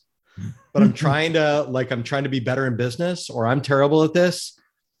this, but I'm trying to be better in business, or I'm terrible at this.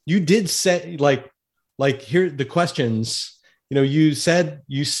 You did say like here the questions, you said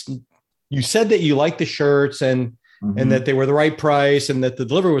that you like the shirts and that they were the right price and that the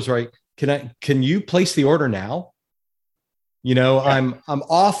delivery was right. Can you place the order now? I'm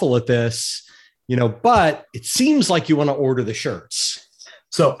awful at this, but it seems like you want to order the shirts.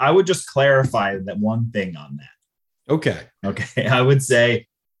 So I would just clarify that one thing on that. Okay. I would say,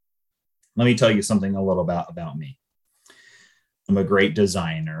 let me tell you something a little about me. I'm a great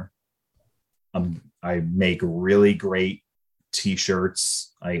designer. I make really great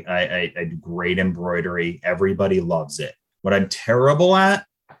t-shirts. I do great embroidery. Everybody loves it. What I'm terrible at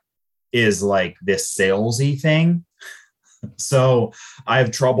is like this salesy thing. So I have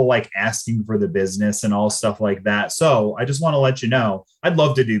trouble asking for the business and all stuff like that. So I just want to let you know, I'd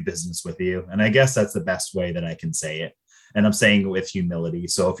love to do business with you. And I guess that's the best way that I can say it. And I'm saying it with humility.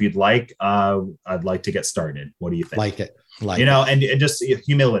 So if you'd like, I'd like to get started. What do you think? Like it. And just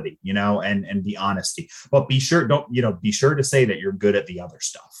humility, and the honesty. But be sure to say that you're good at the other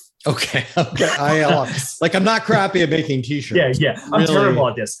stuff. Okay. I'm not crappy at making t-shirts. Yeah. I'm terrible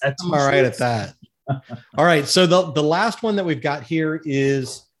at this. I'm all right at that. All right. So the last one that we've got here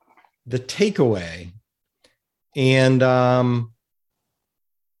is the takeaway. And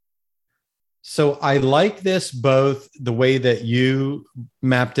so I like this, both the way that you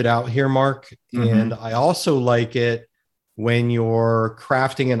mapped it out here, Mark, and I also like it when you're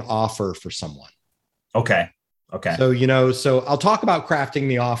crafting an offer for someone. Okay. So I'll talk about crafting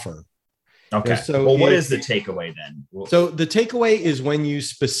the offer. Okay. So what is the takeaway then? So the takeaway is when you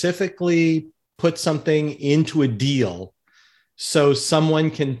specifically put something into a deal so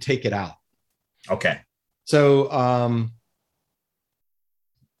someone can take it out. Okay.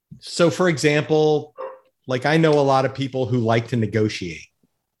 So for example, like I know a lot of people who like to negotiate.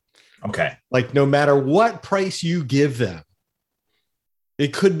 Okay. Like no matter what price you give them,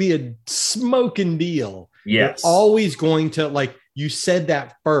 it could be a smoking deal. Yes. They're always going to, like, you said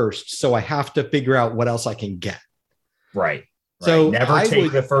that first, so I have to figure out what else I can get. Right. So never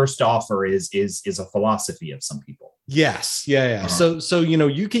take the first offer is a philosophy of some people. Yes. Yeah. So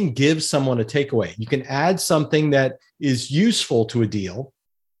you can give someone a takeaway. You can add something that is useful to a deal.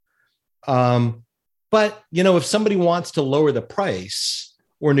 But if somebody wants to lower the price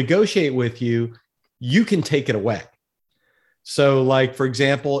or negotiate with you, you can take it away. So like, for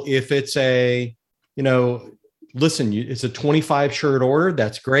example, if it's it's a 25 shirt order,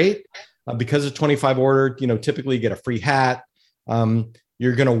 that's great. Because it's 25 order, typically you get a free hat.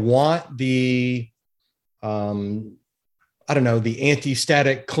 You're going to want the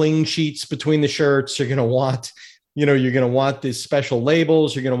anti-static cling sheets between the shirts. You're going to want, these special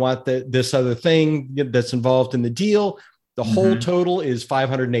labels. You're going to want this other thing that's involved in the deal. The whole total is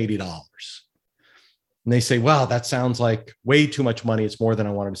 $580. And they say, wow, that sounds like way too much money. It's more than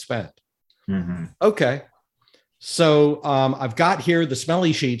I wanted to spend. Okay. So I've got here the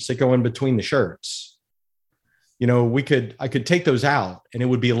smelly sheets that go in between the shirts. I could take those out and it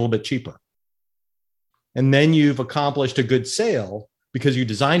would be a little bit cheaper. And then you've accomplished a good sale because you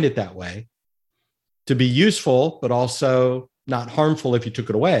designed it that way to be useful, but also not harmful if you took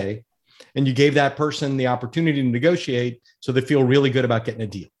it away. And you gave that person the opportunity to negotiate so they feel really good about getting a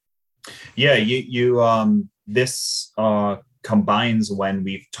deal. Yeah, this combines when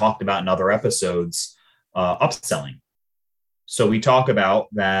we've talked about in other episodes, upselling. So we talk about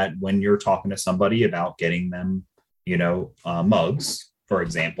that when you're talking to somebody about getting them, mugs, for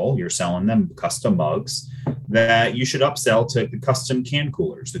example, you're selling them custom mugs, that you should upsell to the custom can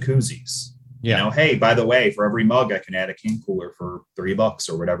coolers, the koozies. Yeah. Hey, by the way, for every mug, I can add a can cooler for $3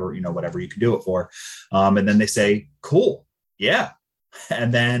 or whatever, whatever you can do it for. And then they say, cool. Yeah.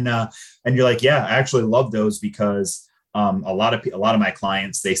 And then, and you're like, yeah, I actually love those because a lot of my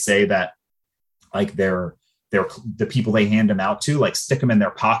clients, they say that like they're the people they hand them out to, like stick them in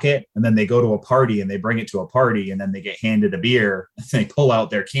their pocket, and then they go to a party and they bring it to a party, and then they get handed a beer and they pull out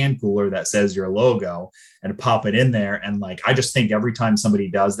their can cooler that says your logo and pop it in there. And like, I just think every time somebody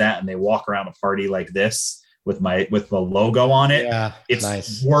does that and they walk around a party like this with the logo on it, it's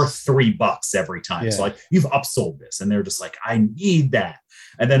nice. Worth $3 every time. Yeah. So like, you've upsold this, and they're just like, I need that.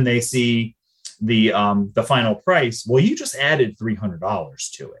 And then they see the final price. Well, you just added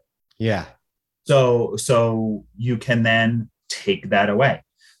 $300 to it. Yeah. So you can then take that away.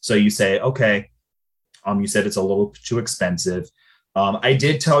 So you say, okay, you said it's a little too expensive. I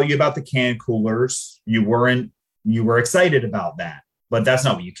did tell you about the can coolers. You were excited about that, but that's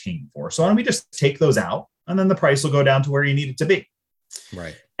not what you came for. So why don't we just take those out, and then the price will go down to where you need it to be.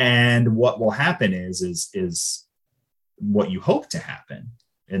 Right. And what will happen is what you hope to happen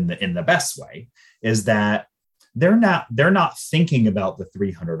in the best way is that they're not thinking about the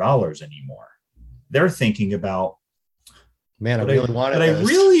 $300 anymore. They're thinking about, man, I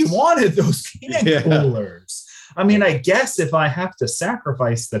really wanted those can coolers. I mean, I guess if I have to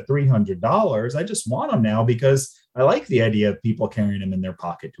sacrifice the $300, I just want them now because I like the idea of people carrying them in their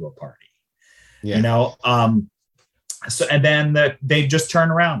pocket to a party. Yeah. So, and then they just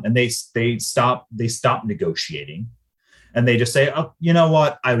turn around and they stop negotiating, and they just say, oh, you know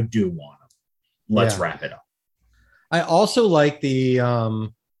what? I do want them. Let's wrap it up. I also like the,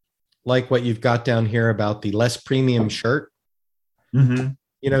 like what you've got down here about the less premium shirt.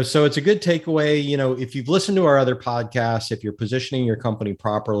 So it's a good takeaway. If you've listened to our other podcasts, if you're positioning your company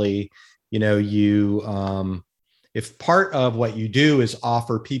properly, if part of what you do is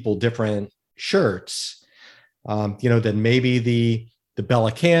offer people different shirts, then maybe the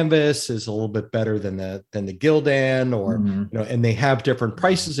Bella Canvas is a little bit better than the Gildan, or, and they have different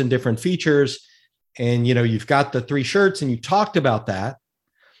prices and different features. And, you've got the 3 shirts and you talked about that,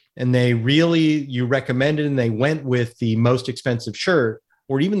 and you recommended and they went with the most expensive shirt.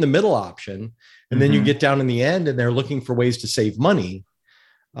 or even the middle option, and then you get down in the end and they're looking for ways to save money,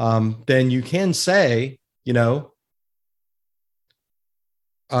 then you can say, well,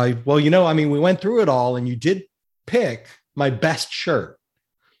 we went through it all and you did pick my best shirt,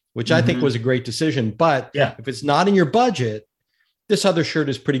 which I think was a great decision. But if it's not in your budget, this other shirt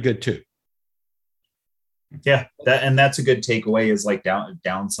is pretty good too. Yeah. That's a good takeaway, is like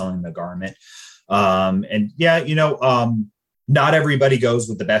downselling the garment. Not everybody goes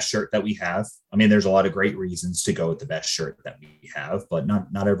with the best shirt that we have. I mean, there's a lot of great reasons to go with the best shirt that we have, but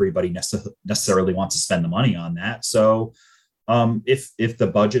not everybody necessarily wants to spend the money on that. So if the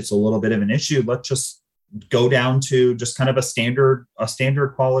budget's a little bit of an issue, let's just go down to just kind of a standard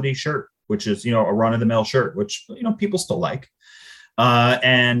quality shirt, which is, a run of the mill shirt, which, people still like.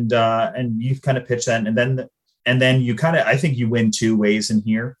 And you've kind of pitched that. And then you kind of, I think you win two ways in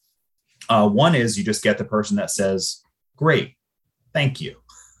here. One is you just get the person that says, great, thank you.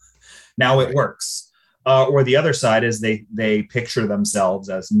 Now it works. Or the other side is they picture themselves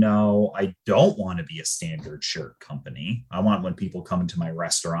as, no, I don't want to be a standard shirt company. I want, when people come into my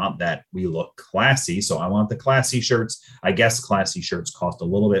restaurant, that we look classy. So I want the classy shirts. I guess classy shirts cost a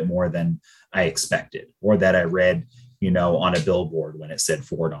little bit more than I expected, or that I read, on a billboard when it said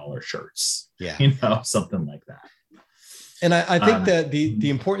 $4 shirts. Yeah. Something like that. And I think that the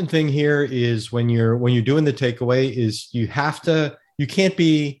important thing here is when you're doing the takeaway is you can't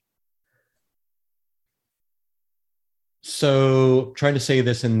be, so trying to say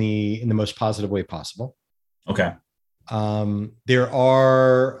this in the most positive way possible. Okay. There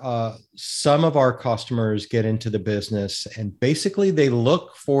are some of our customers get into the business and basically they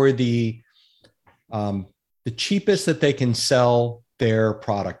look for the cheapest that they can sell their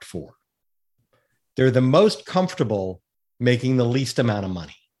product for. They're the most comfortable making the least amount of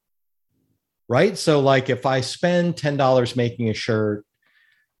money, right? So like if I spend $10 making a shirt,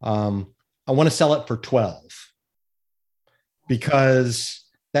 I want to sell it for $12 because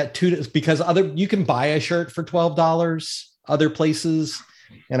you can buy a shirt for $12 other places.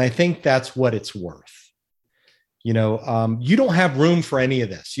 And I think that's what it's worth. You don't have room for any of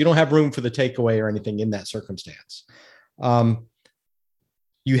this. You don't have room for the takeaway or anything in that circumstance.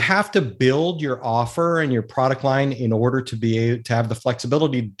 You have to build your offer and your product line in order to be able to have the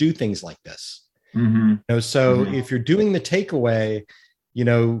flexibility to do things like this. If you're doing the takeaway,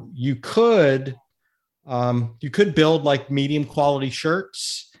 you could build like medium quality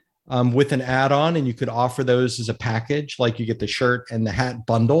shirts with an add-on, and you could offer those as a package. Like you get the shirt and the hat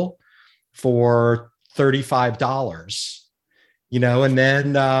bundle for $35, and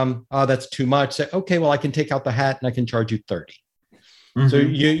then, that's too much. Say, okay, well, I can take out the hat and I can charge you $30. So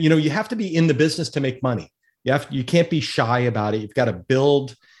you have to be in the business to make money. You can't be shy about it. You've got to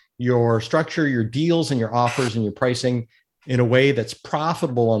build your structure, your deals and your offers and your pricing in a way that's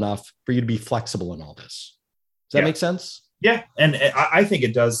profitable enough for you to be flexible in all this. Does that make sense? Yeah. And I think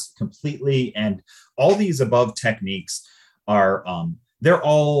it does completely. And all these above techniques are,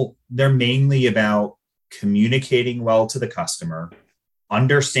 they're mainly about communicating well to the customer,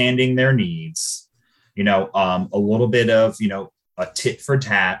 understanding their needs, a little bit of, a tit for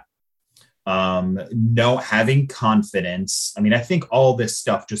tat, having confidence. I mean, I think all this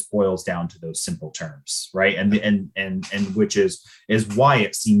stuff just boils down to those simple terms, right? And which is why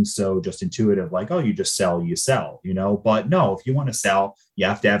it seems so just intuitive, like, oh, you just sell, you sell, but no, if you want to sell, you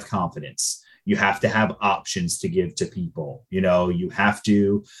have to have confidence. You have to have options to give to people. You have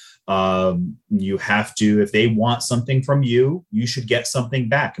to, if they want something from you, you should get something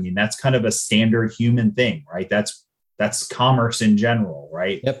back. I mean, that's kind of a standard human thing, right? That's commerce in general,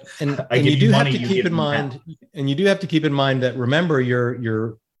 right? Yep. And you do have to keep in mind, that, remember,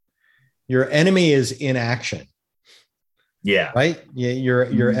 your enemy is inaction. Yeah. Right.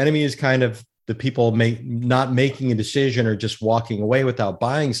 Your enemy is kind of the people not making a decision or just walking away without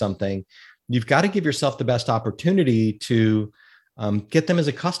buying something. You've got to give yourself the best opportunity to get them as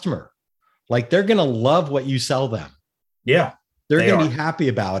a customer. Like, they're going to love what you sell them. Yeah. They're going to be happy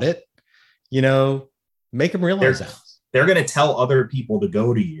about it. Make them realize that. They're going to tell other people to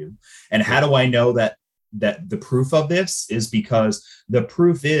go to you. And how do I know that the proof of this is? Because the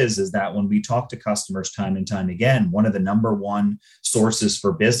proof is that when we talk to customers time and time again, one of the number one sources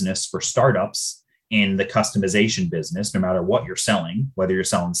for business for startups in the customization business, no matter what you're selling, whether you're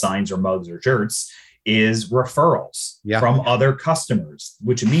selling signs or mugs or shirts, is referrals from other customers,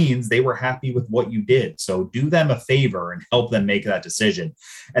 which means they were happy with what you did. So do them a favor and help them make that decision.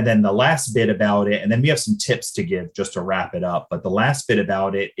 And then the last bit about it, and then we have some tips to give just to wrap it up. But the last bit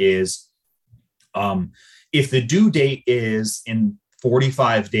about it is, if the due date is in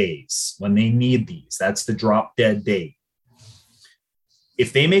 45 days when they need these, that's the drop dead date.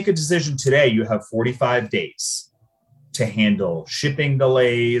 If they make a decision today, you have 45 days to handle shipping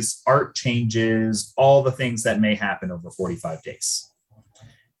delays, art changes, all the things that may happen over 45 days.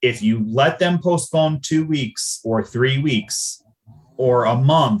 If you let them postpone 2 weeks or 3 weeks or a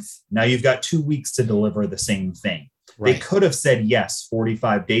month, now you've got 2 weeks to deliver the same thing. Right. They could have said yes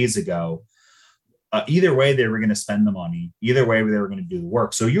 45 days ago. Either way, they were going to spend the money. Either way, they were going to do the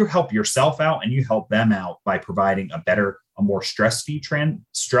work. So you help yourself out and you help them out by providing a more stress-free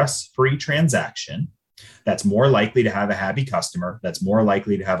transaction that's more likely to have a happy customer, that's more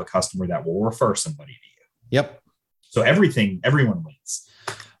likely to have a customer that will refer somebody to you. Yep. So everyone wins.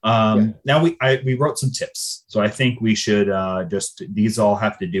 Now we wrote some tips. So I think we should these all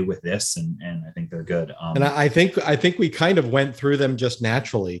have to do with this, and I think they're good. And I think we kind of went through them just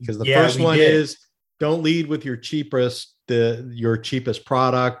naturally, because the first one is don't lead with your cheapest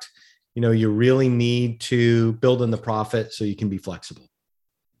product. You really need to build in the profit so you can be flexible.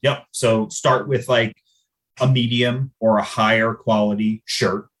 Yep. So start with like a medium or a higher quality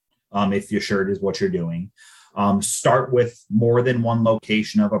shirt. If your shirt is what you're doing. Start with more than one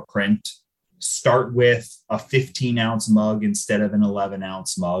location of a print. Start with a 15-ounce mug instead of an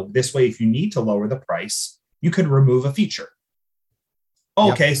 11-ounce mug. This way, if you need to lower the price, you could remove a feature.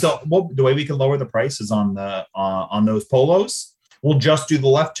 Okay, yep. So the way we can lower the price is on those polos. We'll just do the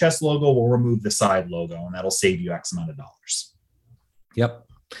left chest logo. We'll remove the side logo, and that'll save you X amount of dollars. Yep.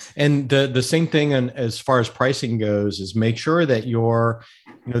 And the same thing, and as far as pricing goes, is make sure that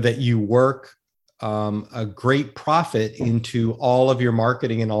that you work a great profit into all of your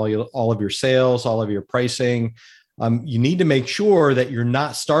marketing and all of your sales, all of your pricing. You need to make sure that you're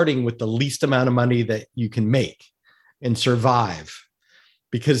not starting with the least amount of money that you can make and survive,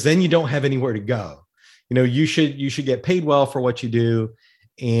 because then you don't have anywhere to go. You should get paid well for what you do.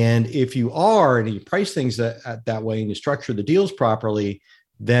 And if you are, and you price things that way and you structure the deals properly,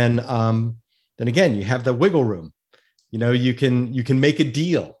 then again, you have the wiggle room. You can make a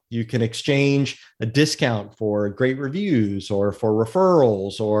deal. You can exchange a discount for great reviews or for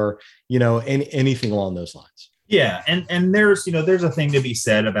referrals or, anything along those lines. Yeah. And there's a thing to be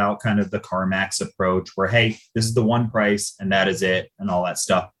said about kind of the CarMax approach where, hey, this is the one price and that is it and all that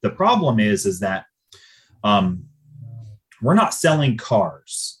stuff. The problem is that we're not selling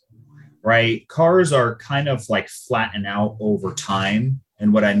cars, right? Cars are kind of like flatten out over time.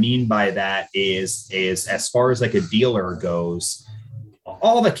 And what I mean by that is as far as like a dealer goes,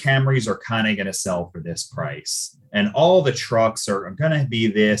 all the Camrys are kind of going to sell for this price, and all the trucks are going to be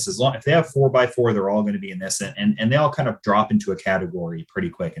this. If they have 4x4, they're all going to be in this, and they all kind of drop into a category pretty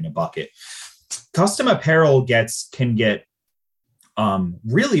quick in a bucket. Custom apparel can get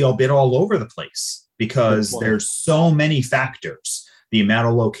really a bit all over the place because there's so many factors. The amount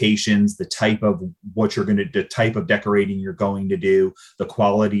of locations, the type of the type of decorating you're going to do, the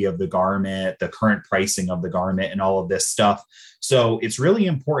quality of the garment, the current pricing of the garment, and all of this stuff. So it's really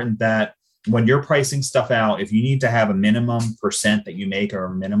important that when you're pricing stuff out, if you need to have a minimum percent that you make or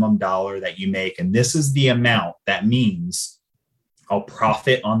a minimum dollar that you make, and this is the amount, that means I'll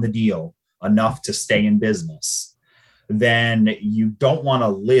profit on the deal enough to stay in business, then you don't want to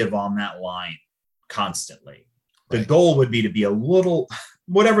live on that line constantly. The goal would be to be a little,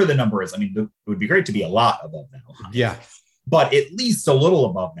 whatever the number is. I mean, it would be great to be a lot above that line. Yeah. But at least a little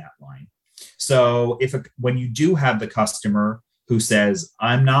above that line. So when you do have the customer who says,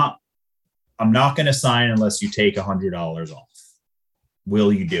 I'm not going to sign unless you take $100 off,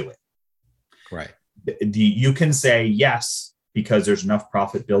 will you do it? Right. You can say yes, because there's enough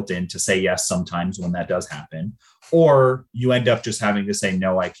profit built in to say yes sometimes when that does happen. Or you end up just having to say,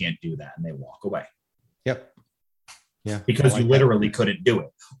 no, I can't do that. And they walk away. Yep. Yeah, because you literally couldn't do it,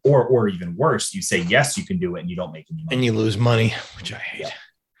 or even worse, you say yes, you can do it, and you don't make any money, and you lose money, which I hate. Yeah.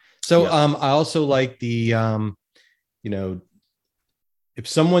 So, I also like the, if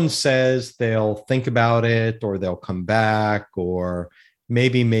someone says they'll think about it, or they'll come back, or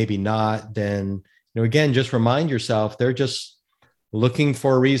maybe not, then again, just remind yourself they're just looking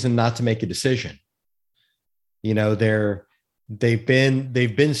for a reason not to make a decision. They've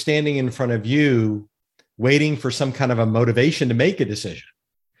been standing in front of you, waiting for some kind of a motivation to make a decision.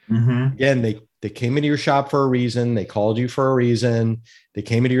 Mm-hmm. Again, they came into your shop for a reason. They called you for a reason. They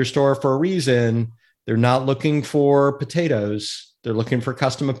came into your store for a reason. They're not looking for potatoes. They're looking for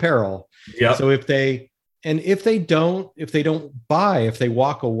custom apparel. Yeah. So if they don't buy, if they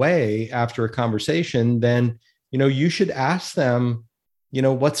walk away after a conversation, then, you should ask them,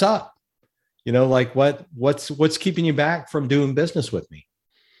 what's up? What's keeping you back from doing business with me?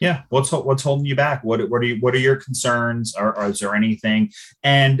 Yeah. What's holding you back? What are your concerns? Or is there anything?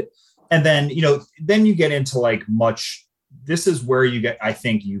 And then, then you get into like much this is where I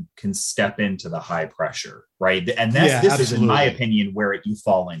think you can step into the high pressure, right? And this absolutely is, in my opinion, where you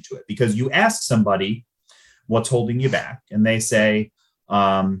fall into it, because you ask somebody what's holding you back, and they say,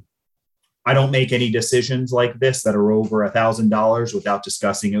 I don't make any decisions like this that are over $1,000 without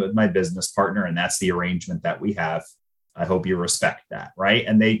discussing it with my business partner. And that's the arrangement that we have. I hope you respect that. Right.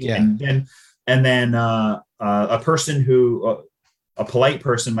 And then a person who, a polite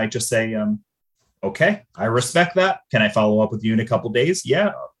person might just say, okay, I respect that. Can I follow up with you in a couple of days?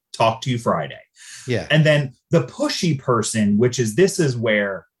 Yeah. Talk to you Friday. Yeah. And then the pushy person, this is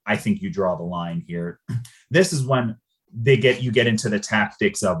where I think you draw the line here. This is when you get into the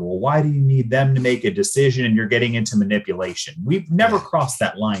tactics of, well, why do you need them to make a decision? And you're getting into manipulation. We've never crossed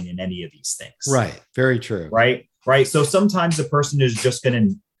that line in any of these things. Right. Very true. Right. So sometimes a person is just going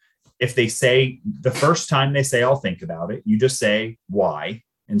to, if they say the first time they say, I'll think about it, you just say why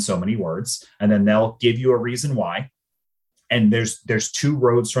in so many words, and then they'll give you a reason why. And there's two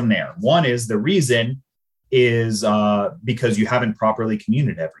roads from there. One is the reason is because you haven't properly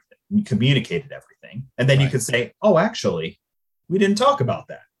communicated everything. And then you could say, oh, actually, we didn't talk about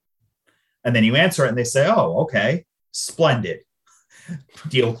that. And then you answer it and they say, oh, okay, splendid.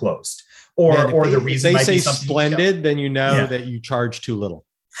 Deal closed. Or the reason they say splendid, then you know that you charge too little.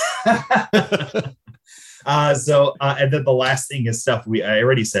 And then the last thing is stuff I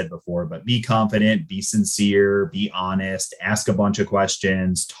already said before, but be confident, be sincere, be honest, ask a bunch of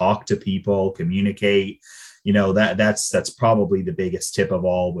questions, talk to people, communicate. That's probably the biggest tip of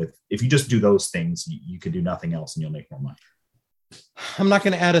all. If you just do those things, you could do nothing else and you'll make more money. I'm not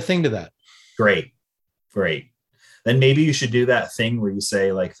going to add a thing to that. Great. Then maybe you should do that thing where you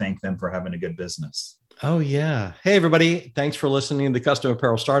say, like, thank them for having a good business. Oh, yeah. Hey, everybody. Thanks for listening to the Custom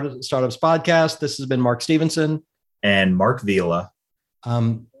Apparel Startups podcast. This has been Mark Stevenson. And Mark Vila.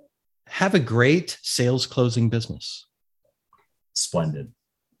 Have a great sales closing business. Splendid.